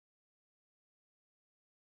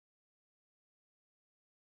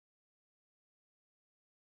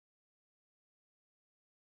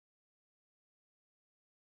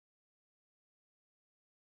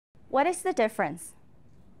what is the difference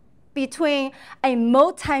between a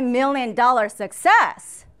multi-million-dollar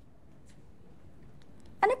success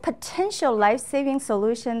and a potential life-saving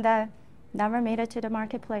solution that never made it to the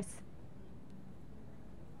marketplace?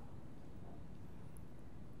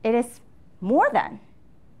 It is more than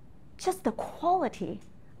just the quality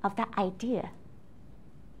of that idea.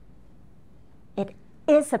 It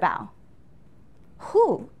is about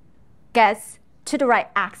who gets to the right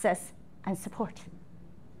access and support.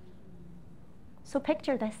 So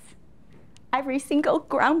picture this. Every single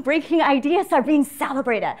groundbreaking ideas are being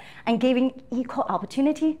celebrated and given equal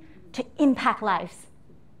opportunity to impact lives,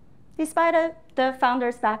 despite the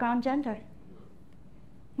founder's background gender.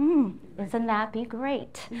 Isn't that be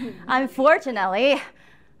great? Unfortunately,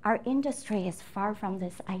 our industry is far from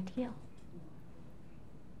this ideal.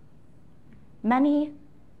 Many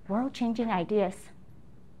world-changing ideas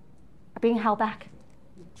are being held back.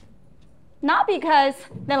 Not because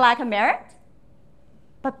they lack a merit,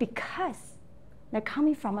 but because they're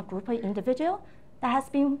coming from a group of individuals that has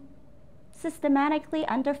been systematically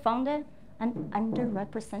underfunded and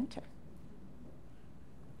underrepresented.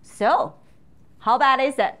 So, how bad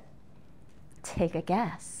is it? Take a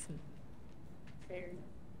guess.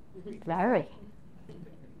 Very.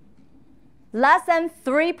 Less than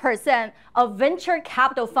 3% of venture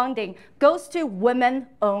capital funding goes to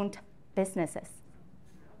women-owned businesses.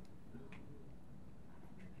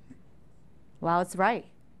 Well, it's right.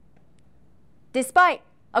 Despite,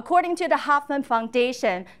 according to the Hoffman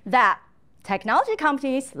Foundation, that technology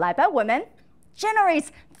companies led by women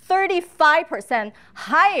generates 35%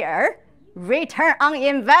 higher return on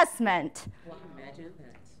investment. Wow. Imagine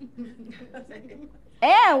that.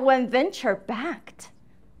 And when venture-backed,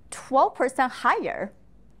 12% higher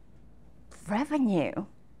revenue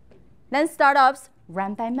than startups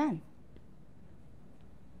run by men.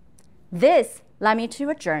 This led me to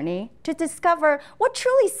a journey to discover what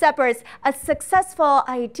truly separates a successful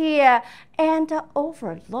idea and an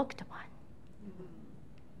overlooked one.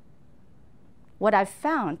 What I've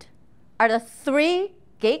found are the 3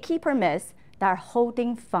 gatekeeper myths that are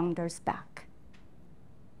holding founders back.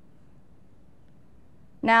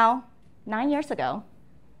 Now, 9 years ago,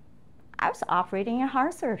 I was operating in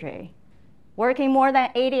heart surgery, working more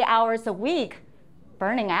than 80 hours a week,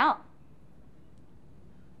 burning out.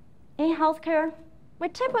 In healthcare, we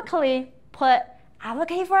typically put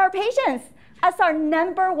advocate for our patients as our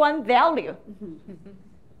 #1 value.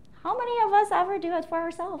 How many of us ever do it for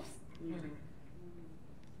ourselves?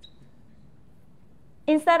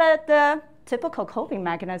 Instead of the typical coping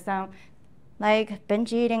mechanism, like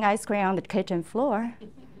binge eating ice cream on the kitchen floor,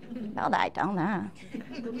 no, I don't that.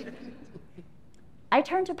 I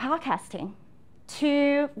turned to podcasting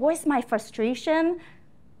to voice my frustration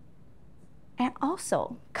and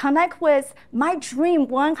also connect with my dream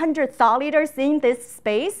 100 thought leaders in this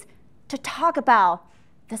space to talk about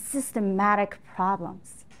the systematic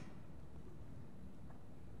problems.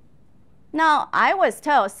 Now, I was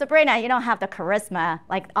told, Sabrina, you don't have the charisma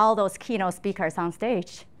like all those keynote speakers on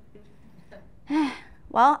stage.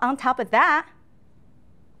 Well, on top of that,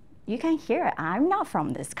 you can hear it. I'm not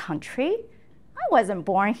from this country. I wasn't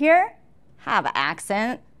born here. Have an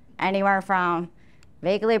accent anywhere from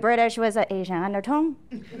vaguely British with an Asian undertone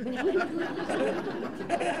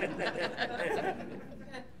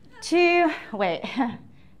to, wait,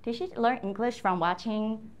 did she learn English from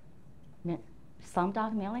watching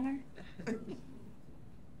Slumdog Millionaire?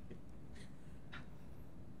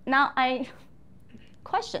 Now I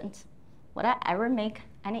questioned, would I ever make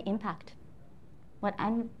any impact? Would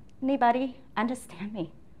anybody understand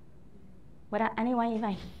me? Would anyone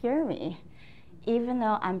even hear me, even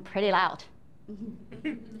though I'm pretty loud?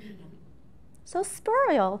 So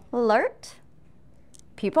spoiler alert,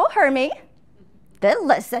 people heard me, they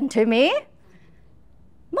listened to me,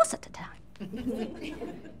 most of the time.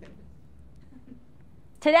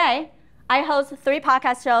 Today, I host 3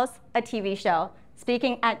 podcast shows, a TV show,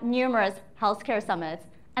 speaking at numerous healthcare summits,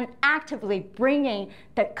 and actively bringing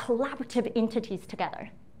the collaborative entities together.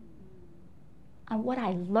 And what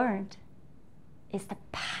I learned is the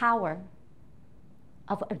power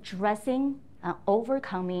of addressing and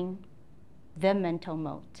overcoming the mental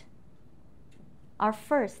moat. Our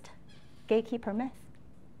first gatekeeper myth.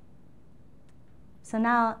 So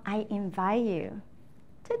now I invite you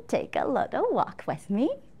to take a little walk with me.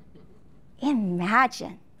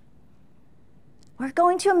 Imagine we're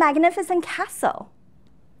going to a magnificent castle.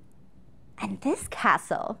 And this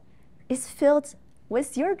castle is filled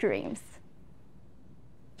with your dreams,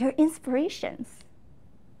 your inspirations,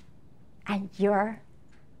 and your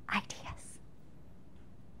ideas.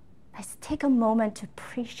 Let's take a moment to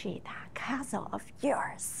appreciate that castle of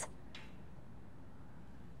yours.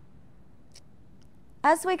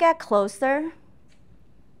 as we get closer,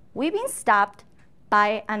 we've been stopped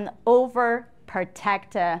by an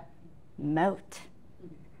overprotected moat.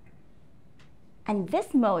 And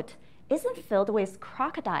this moat isn't filled with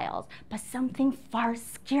crocodiles, but something far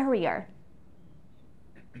scarier: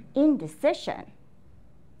 indecision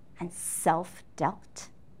and self-doubt.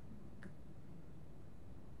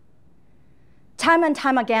 Time and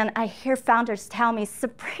time again, I hear founders tell me,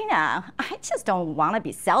 Sabrina, I just don't want to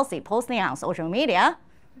be salesy posting on social media.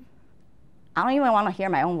 I don't even want to hear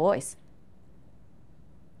my own voice.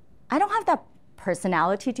 I don't have that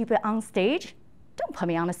personality to be on stage. Don't put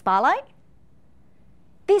me on the spotlight.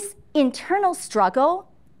 This internal struggle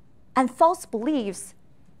and false beliefs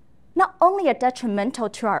not only are detrimental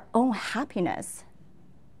to our own happiness,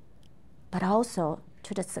 but also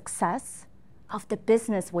to the success of the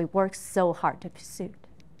business we work so hard to pursue.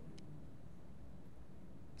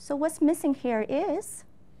 So what's missing here is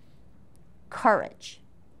courage.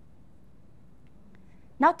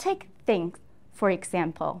 Now take Think, for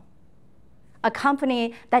example, a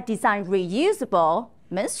company that designed reusable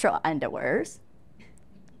menstrual underwears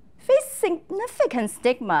faced significant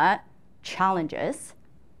stigma challenges.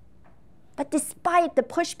 But despite the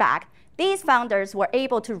pushback, these founders were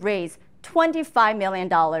able to raise $25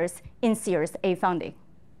 million in Series A funding,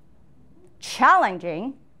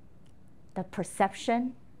 challenging the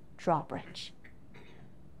perception drawbridge.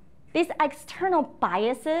 These external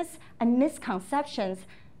biases and misconceptions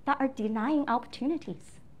that are denying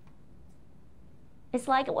opportunities. It's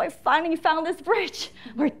like we finally found this bridge.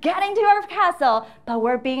 We're getting to our castle, but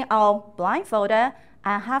we're being all blindfolded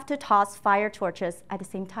and have to toss fire torches at the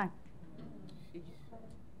same time.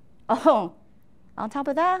 Oh, on top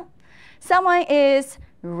of that, someone is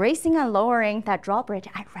raising and lowering that drawbridge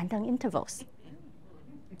at random intervals,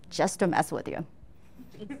 just to mess with you.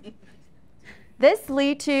 This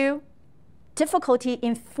leads to difficulty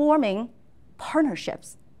in forming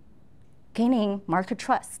partnerships, gaining market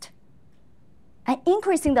trust, and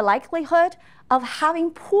increasing the likelihood of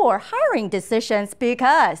having poor hiring decisions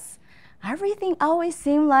because everything always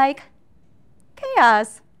seemed like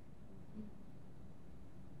chaos.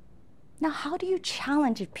 Now, how do you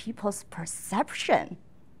challenge people's perception?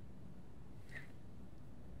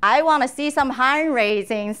 I want to see some hand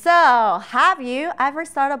raising. So, have you ever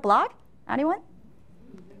started a blog? Anyone?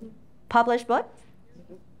 Publish books?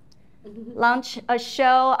 Launch a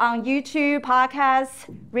show on YouTube,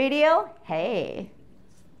 podcast, radio? Hey.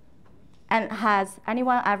 And has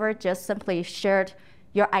anyone ever just simply shared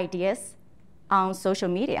your ideas on social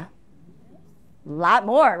media? A lot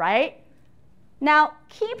more, right? Now,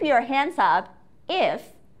 keep your hands up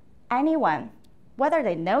if anyone, whether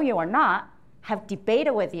they know you or not, have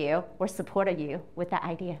debated with you or supported you with that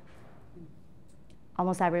idea.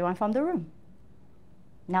 Almost everyone from the room.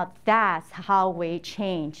 Now, that's how we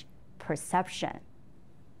change perception.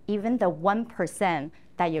 Even the 1%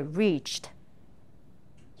 that you reached,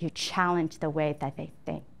 you challenge the way that they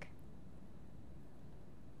think.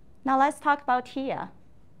 Now, let's talk about Tia,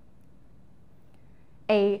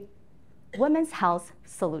 a women's health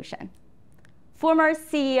solution. Former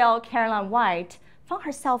CEO Caroline White found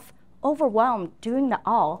herself overwhelmed doing it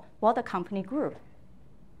all while the company grew.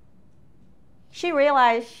 She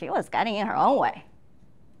realized she was getting in her own way.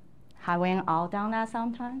 Have we all done that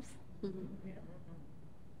sometimes?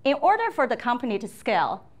 In order for the company to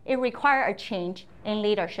scale, it required a change in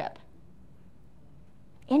leadership.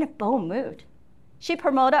 In a bold move, she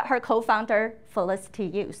promoted her co-founder, Felicity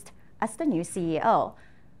Yost, as the new CEO,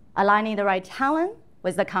 aligning the right talent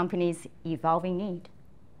with the company's evolving need.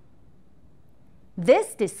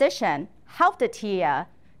 This decision helped Tia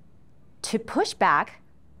to push back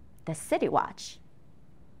the City Watch,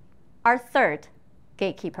 our third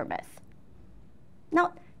gatekeeper myth.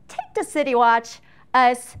 Now, take the City Watch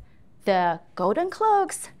as the golden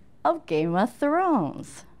cloaks of Game of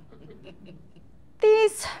Thrones.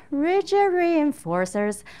 These rigid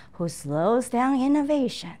reinforcers who slows down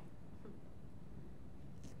innovation.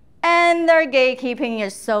 And their gatekeeping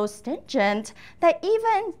is so stringent that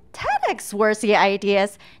even TEDxworthy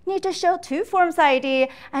ideas need to show 2 forms ID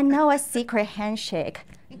and know a secret handshake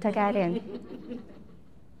to get in.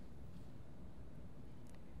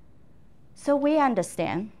 So we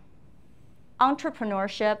understand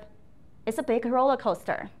entrepreneurship is a big roller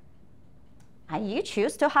coaster, and you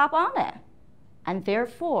choose to hop on it. And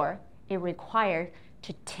therefore, it requires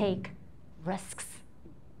to take risks.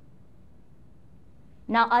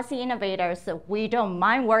 Now, us innovators, we don't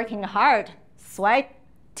mind working hard, sweat,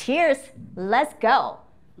 tears, let's go.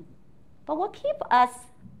 But what keeps us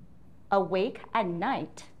awake at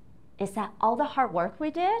night is that all the hard work we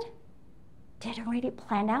did didn't really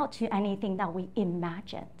plan out to anything that we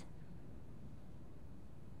imagined.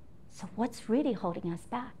 So what's really holding us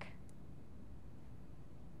back?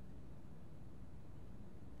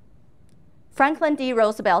 Franklin D.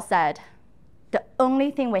 Roosevelt said, the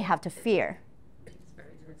only thing we have to fear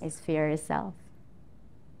is fear itself.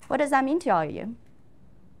 What does that mean to all of you?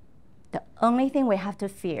 The only thing we have to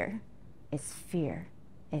fear is fear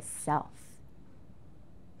itself.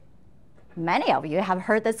 Many of you have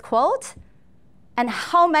heard this quote, and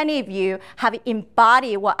how many of you have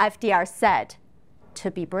embodied what FDR said,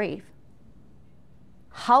 to be brave?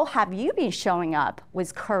 How have you been showing up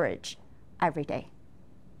with courage every day?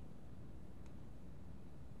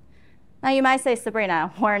 Now you might say,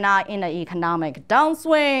 Sabrina, we're not in an economic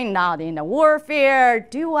downswing, not in a warfare.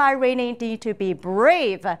 Do I really need to be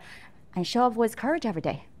brave and show up with courage every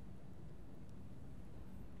day?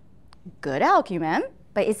 Good argument,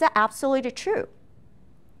 but is that absolutely true?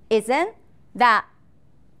 Isn't that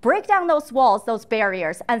break down those walls, those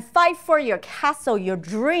barriers, and fight for your castle, your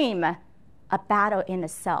dream, a battle in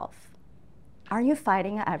itself? Are you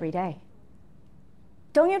fighting it every day?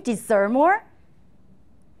 Don't you deserve more?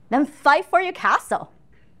 Then fight for your castle.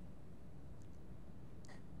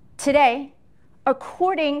 Today,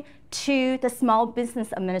 according to the Small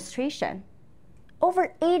Business Administration,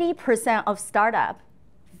 over 80% of startups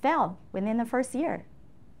fail within the first year.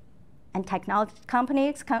 And technology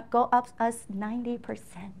companies can go up as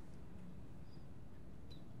 90%.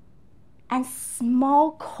 And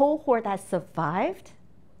small cohort that survived,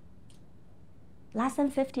 less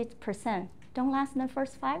than 50% don't last in the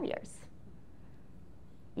first 5 years.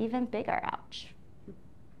 Even bigger, ouch.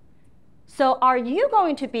 So are you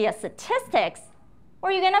going to be a statistics, or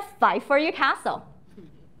are you going to fight for your castle?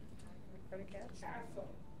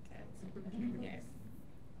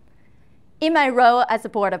 In my role as a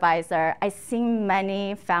board advisor, I've seen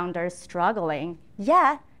many founders struggling.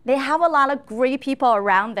 Yeah, they have a lot of great people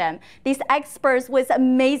around them, these experts with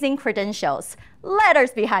amazing credentials,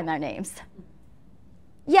 letters behind their names.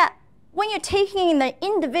 Yet, when you're taking the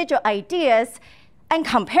individual ideas and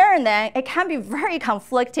comparing them, it can be very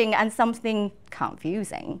conflicting and something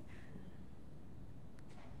confusing.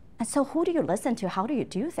 And so who do you listen to? How do you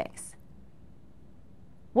do things?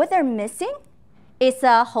 What they're missing is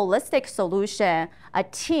a holistic solution, a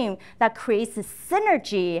team that creates a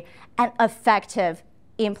synergy and effective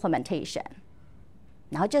implementation.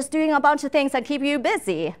 Not just doing a bunch of things that keep you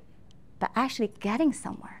busy, but actually getting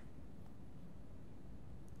somewhere.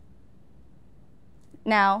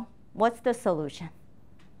 Now, what's the solution?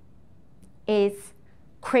 Is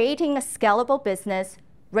creating a scalable business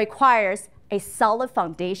requires a solid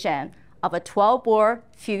foundation of a 12-board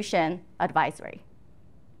fusion advisory.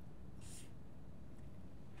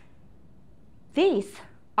 These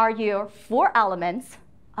are your 4 elements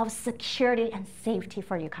of security and safety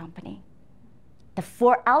for your company. The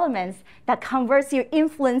 4 elements that converts your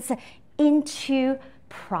influence into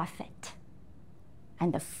profit.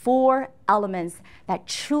 And the 4 elements that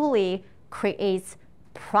truly creates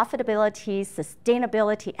profitability,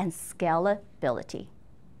 sustainability, and scalability.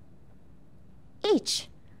 Each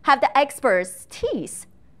have the expertise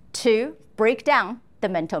to break down the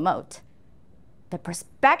mental moat, the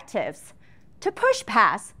perspectives to push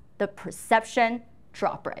past the perception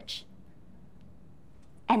drawbridge,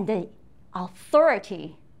 and the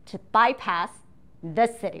authority to bypass the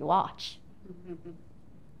city watch.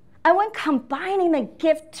 And when combining the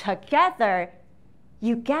gift together,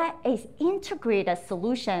 you get an integrated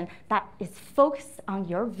solution that is focused on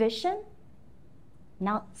your vision,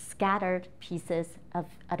 not scattered pieces of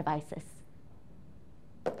advices.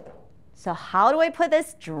 So how do I put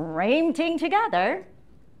this dream team together?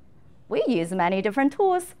 We use many different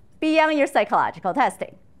tools beyond your psychological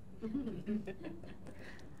testing.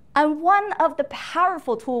 And one of the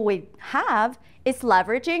powerful tools we have is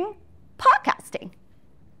leveraging podcasting.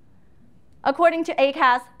 According to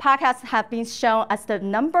ACAST, podcasts have been shown as the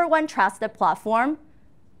 #1 trusted platform,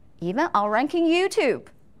 even outranking YouTube.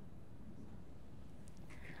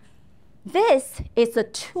 This is a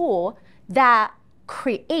tool that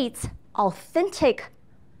creates authentic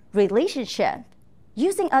relationship,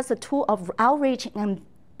 using as a tool of outreach and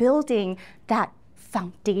building that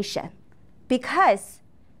foundation, because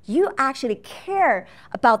you actually care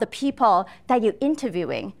about the people that you're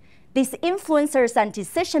interviewing, these influencers and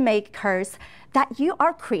decision makers, that you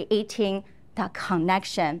are creating that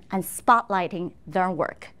connection and spotlighting their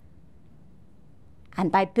work.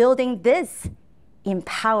 And by building this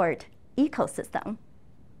empowered ecosystem,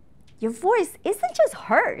 your voice isn't just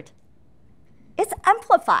heard, it's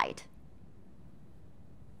amplified.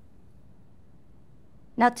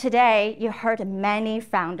 Now today, you heard many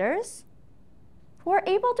founders who were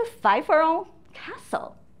able to fight for our own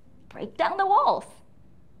castle, break down the walls.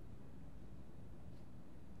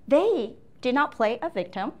 They did not play a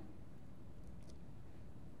victim.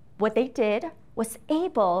 What they did was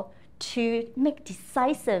able to make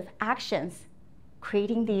decisive actions,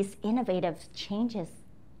 creating these innovative changes.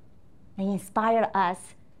 They inspired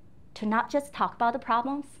us to not just talk about the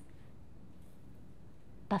problems,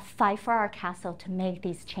 but fight for our castle to make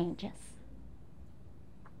these changes.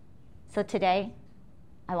 So today,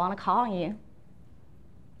 I want to call on you.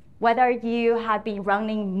 Whether you have been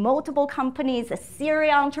running multiple companies, a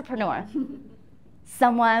serial entrepreneur,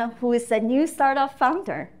 someone who is a new startup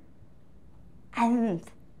founder, and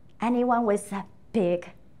anyone with a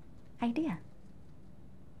big idea,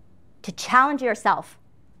 to challenge yourself,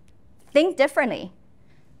 think differently.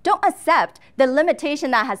 Don't accept the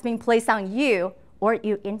limitation that has been placed on you or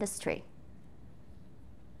your industry.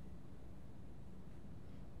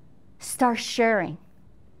 Start sharing.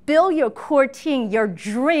 Build your core team, your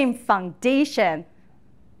dream foundation,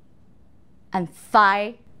 and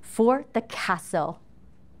fight for the castle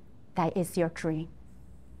that is your dream.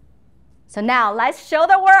 So now let's show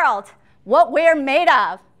the world what we're made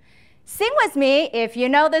of. Sing with me if you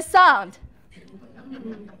know the song.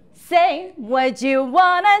 Say what you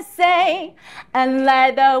wanna say and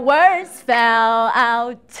let the words fall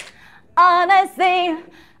out. Honestly,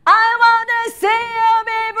 I wanna see you